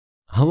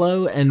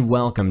Hello and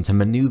welcome to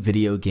MANU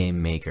Video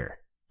Game Maker.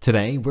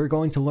 Today we're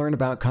going to learn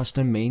about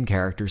custom main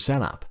character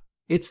setup.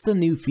 It's the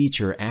new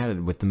feature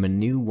added with the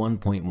MANU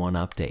 1.1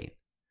 update.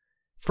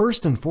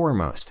 First and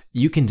foremost,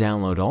 you can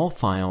download all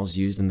files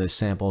used in this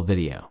sample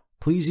video.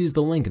 Please use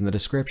the link in the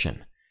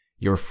description.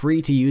 You're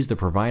free to use the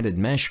provided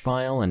mesh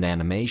file and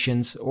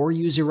animations, or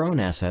use your own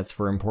assets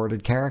for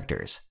imported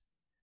characters.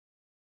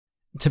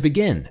 To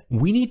begin,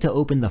 we need to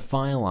open the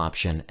File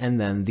option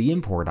and then the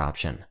Import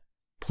option.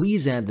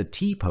 Please add the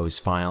T-pose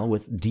file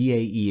with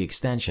DAE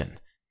extension.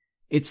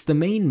 It's the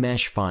main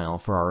mesh file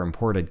for our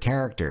imported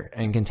character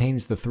and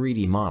contains the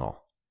 3D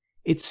model.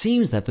 It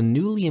seems that the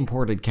newly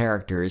imported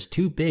character is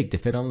too big to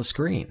fit on the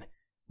screen.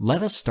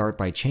 Let us start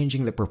by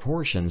changing the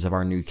proportions of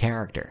our new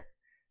character.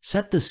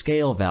 Set the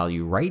scale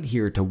value right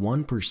here to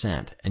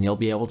 1% and you'll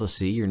be able to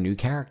see your new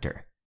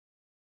character.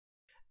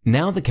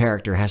 Now the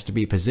character has to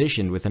be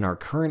positioned within our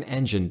current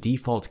engine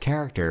default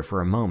character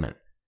for a moment.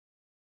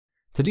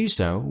 To do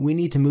so, we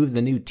need to move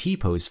the new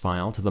T-pose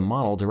file to the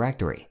model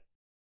directory.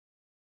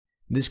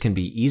 This can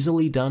be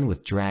easily done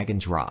with drag and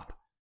drop.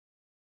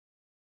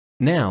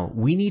 Now,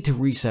 we need to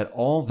reset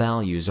all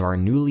values of our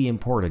newly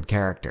imported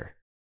character.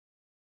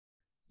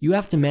 You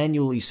have to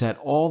manually set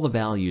all the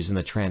values in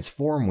the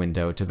transform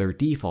window to their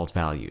default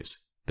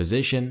values.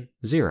 Position,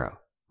 0.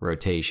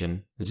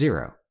 Rotation,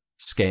 0.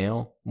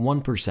 Scale,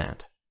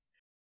 1%.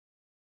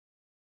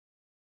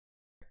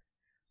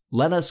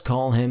 Let us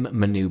call him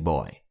MANU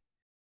Boy.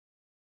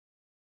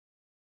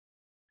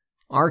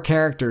 Our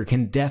character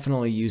can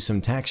definitely use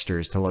some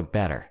textures to look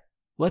better.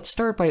 Let's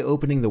start by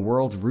opening the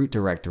world root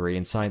directory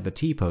inside the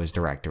T-pose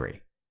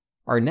directory.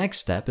 Our next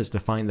step is to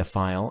find the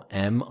file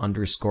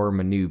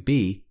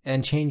m_manub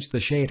and change the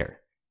shader.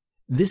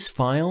 This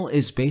file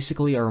is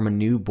basically our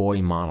MANU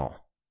Boy model.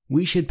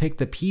 We should pick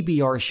the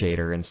PBR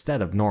shader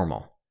instead of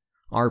normal.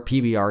 Our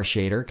PBR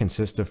shader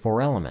consists of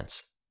 4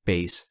 elements: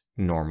 base,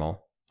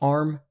 normal,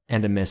 arm,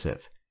 and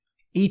emissive.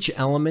 Each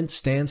element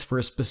stands for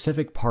a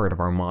specific part of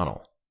our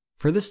model.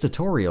 For this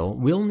tutorial,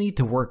 we'll need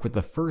to work with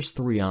the first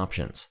 3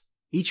 options.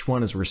 Each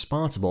one is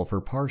responsible for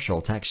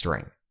partial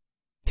texturing.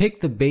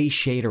 Pick the base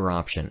shader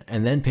option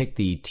and then pick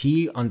the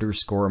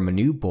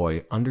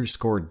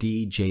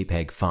t_manuboy_d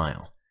JPEG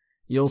file.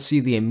 You'll see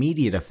the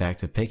immediate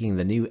effect of picking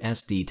the new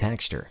SD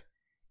texture.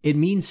 It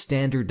means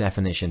standard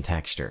definition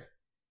texture.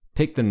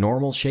 Pick the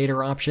normal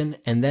shader option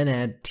and then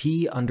add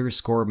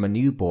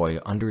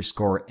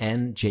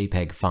t_manuboy_n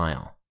JPEG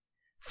file.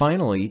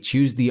 Finally,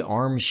 choose the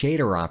ARM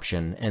shader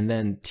option and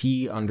then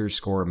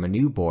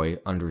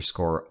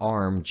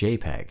t_manuboy_arm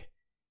JPEG.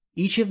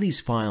 Each of these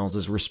files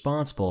is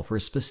responsible for a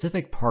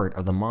specific part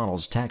of the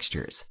model's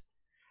textures.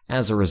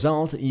 As a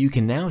result, you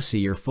can now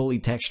see your fully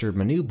textured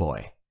MANU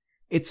Boy.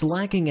 It's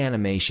lacking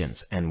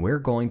animations, and we're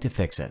going to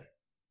fix it.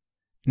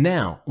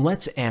 Now,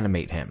 let's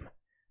animate him.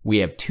 We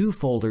have 2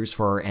 folders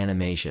for our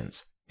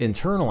animations: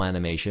 internal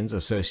animations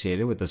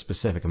associated with a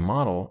specific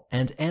model,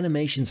 and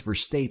animations for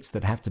states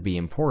that have to be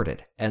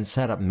imported and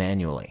set up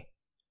manually.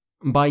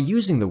 By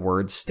using the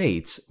word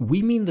states,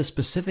 we mean the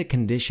specific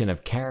condition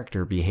of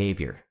character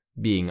behavior,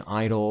 being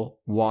idle,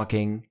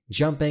 walking,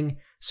 jumping,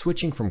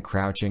 switching from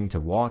crouching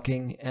to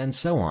walking, and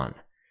so on.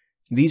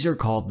 These are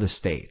called the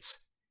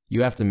states.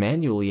 You have to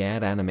manually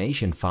add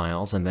animation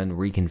files and then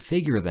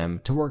reconfigure them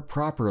to work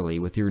properly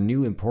with your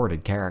new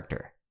imported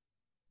character.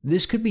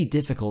 This could be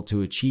difficult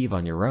to achieve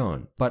on your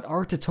own, but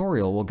our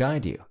tutorial will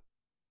guide you.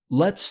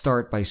 Let's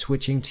start by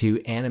switching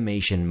to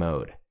animation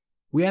mode.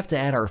 We have to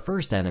add our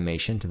first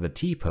animation to the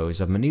T-pose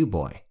of MANU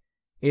Boy.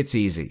 It's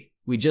easy.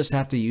 We just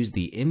have to use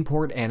the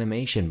Import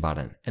Animation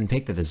button and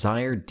pick the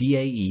desired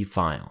DAE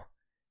file.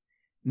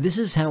 This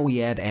is how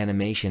we add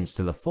animations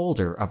to the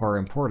folder of our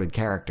imported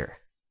character.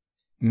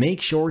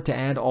 Make sure to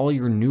add all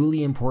your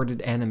newly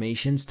imported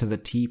animations to the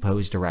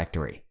T-pose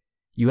directory.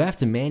 You have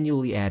to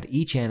manually add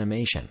each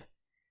animation.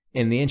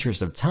 In the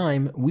interest of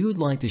time, we would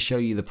like to show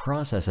you the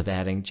process of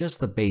adding just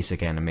the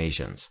basic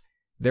animations.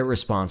 They're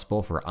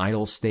responsible for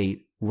idle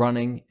state,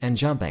 running, and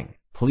jumping.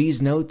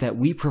 Please note that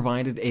we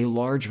provided a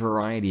large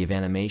variety of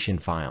animation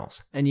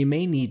files, and you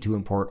may need to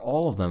import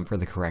all of them for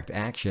the correct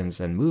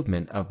actions and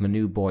movement of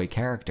MANU Boy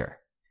character.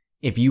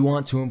 If you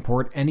want to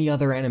import any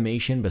other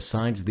animation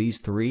besides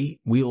these 3,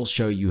 we will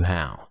show you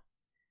how.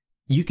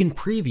 You can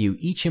preview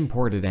each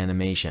imported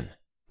animation.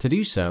 To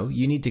do so,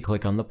 you need to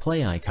click on the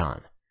play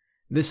icon.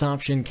 This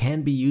option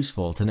can be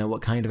useful to know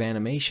what kind of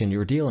animation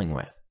you're dealing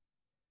with.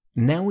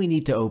 Now we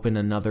need to open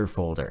another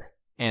folder,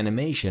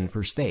 Animation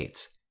for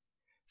States.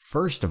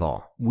 First of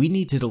all, we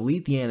need to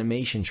delete the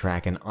animation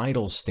track in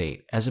idle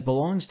state as it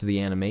belongs to the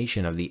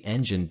animation of the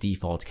engine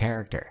default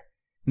character.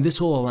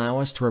 This will allow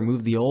us to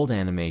remove the old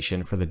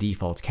animation for the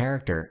default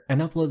character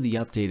and upload the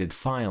updated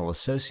file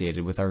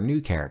associated with our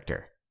new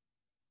character.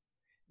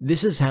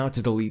 This is how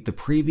to delete the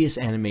previous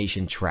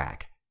animation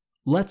track.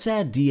 Let's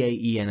add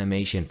DAE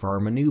animation for our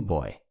MANU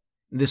Boy.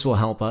 This will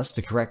help us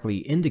to correctly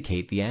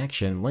indicate the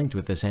action linked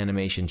with this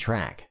animation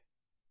track.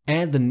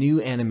 Add the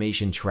new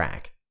animation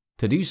track.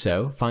 To do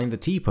so, find the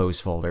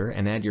T-pose folder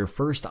and add your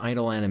first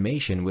idle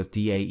animation with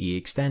DAE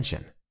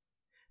extension.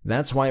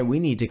 That's why we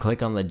need to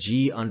click on the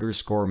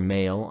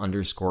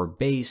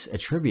G_male_base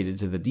attributed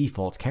to the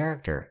default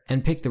character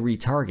and pick the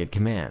retarget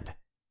command.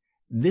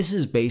 This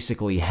is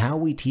basically how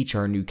we teach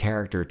our new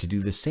character to do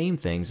the same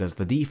things as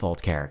the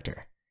default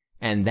character.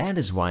 And that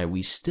is why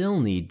we still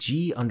need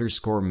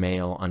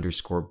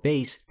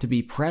G_male_base to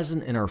be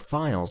present in our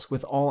files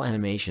with all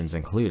animations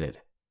included.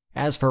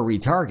 As for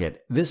retarget,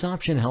 this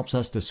option helps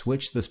us to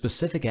switch the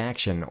specific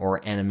action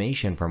or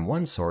animation from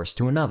one source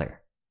to another.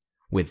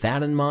 With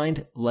that in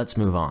mind, let's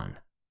move on.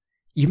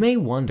 You may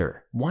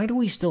wonder, why do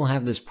we still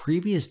have this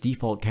previous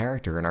default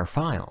character in our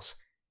files?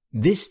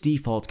 This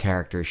default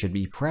character should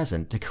be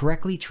present to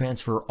correctly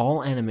transfer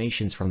all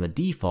animations from the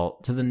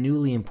default to the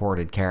newly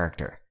imported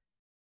character.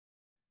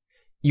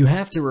 You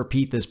have to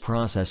repeat this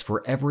process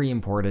for every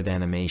imported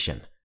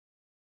animation.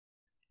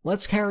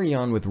 Let's carry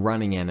on with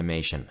running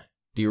animation.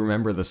 Do you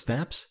remember the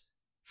steps?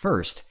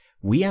 First,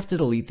 we have to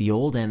delete the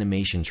old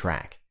animation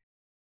track.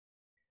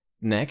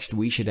 Next,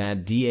 we should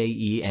add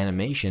DAE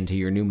animation to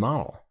your new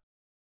model.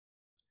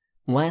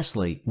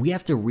 Lastly, we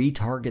have to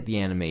retarget the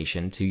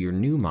animation to your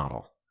new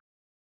model.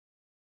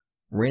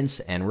 Rinse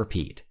and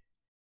repeat.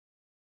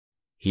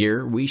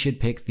 Here, we should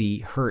pick the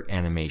hurt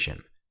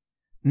animation.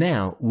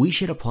 Now, we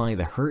should apply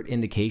the hurt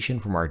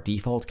indication from our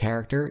default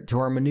character to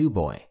our MANU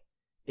boy.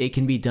 It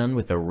can be done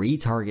with the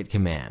retarget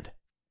command.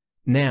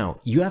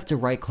 Now, you have to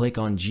right-click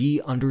on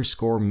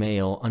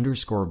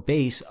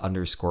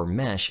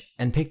G_male_base_mesh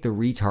and pick the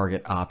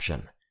retarget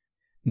option.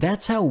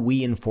 That's how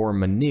we inform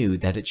MANU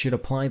that it should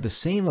apply the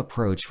same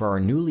approach for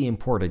our newly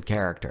imported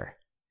character.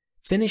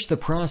 Finish the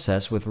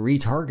process with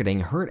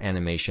retargeting hurt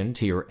animation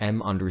to your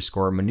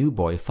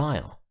m_MANUBoy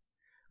file.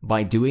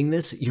 By doing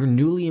this, your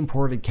newly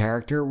imported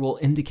character will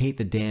indicate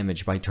the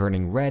damage by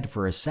turning red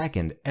for a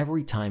second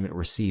every time it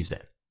receives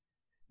it.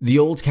 The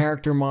old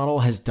character model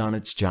has done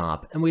its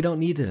job and we don't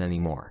need it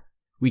anymore.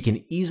 We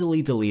can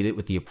easily delete it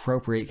with the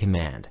appropriate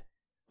command.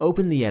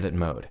 Open the edit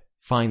mode,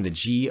 find the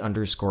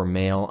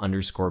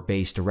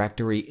G_male_base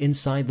directory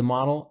inside the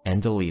model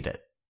and delete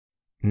it.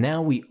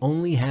 Now we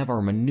only have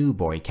our MANU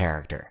boy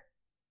character.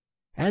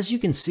 As you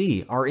can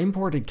see, our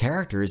imported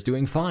character is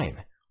doing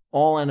fine.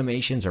 All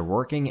animations are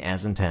working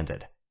as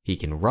intended. He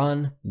can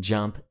run,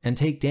 jump, and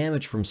take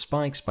damage from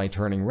spikes by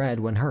turning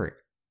red when hurt.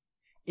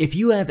 If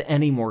you have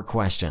any more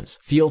questions,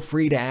 feel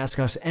free to ask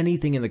us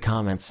anything in the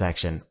comments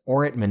section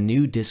or at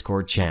MANU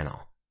Discord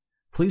channel.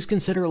 Please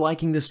consider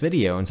liking this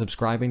video and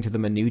subscribing to the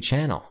MANU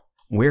channel.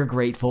 We're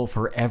grateful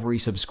for every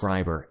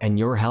subscriber and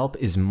your help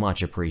is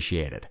much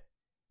appreciated.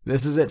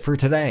 This is it for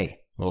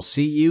today. We'll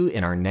see you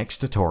in our next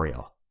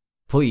tutorial.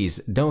 Please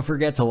don't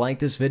forget to like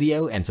this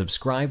video and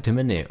subscribe to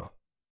MANU.